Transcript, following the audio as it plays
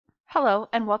Hello,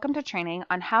 and welcome to training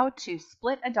on how to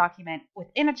split a document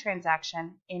within a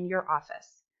transaction in your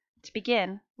office. To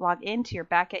begin, log into your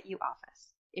Back at You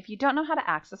office. If you don't know how to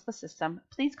access the system,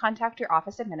 please contact your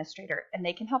office administrator and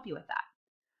they can help you with that.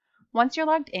 Once you're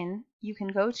logged in, you can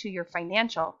go to your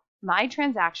Financial My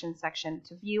Transactions section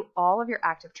to view all of your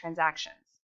active transactions.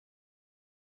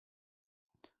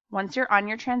 Once you're on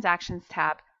your Transactions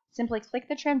tab, simply click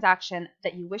the transaction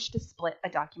that you wish to split a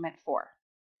document for.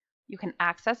 You can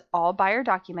access all buyer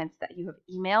documents that you have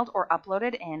emailed or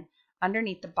uploaded in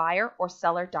underneath the Buyer or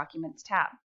Seller Documents tab.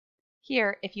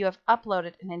 Here, if you have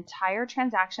uploaded an entire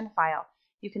transaction file,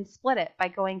 you can split it by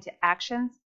going to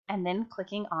Actions and then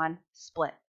clicking on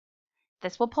Split.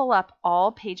 This will pull up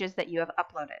all pages that you have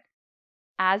uploaded.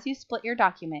 As you split your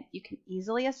document, you can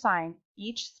easily assign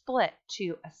each split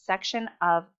to a section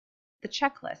of the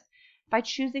checklist by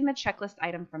choosing the checklist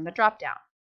item from the dropdown.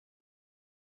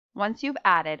 Once you've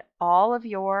added all of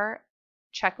your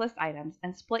checklist items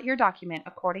and split your document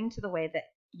according to the way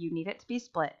that you need it to be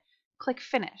split, click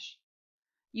Finish.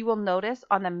 You will notice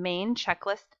on the main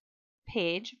checklist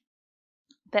page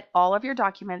that all of your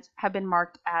documents have been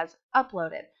marked as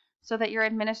uploaded so that your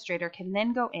administrator can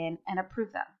then go in and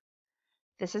approve them.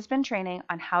 This has been training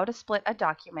on how to split a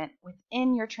document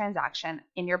within your transaction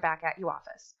in your Back at You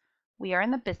office. We are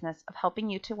in the business of helping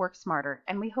you to work smarter,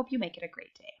 and we hope you make it a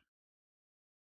great day.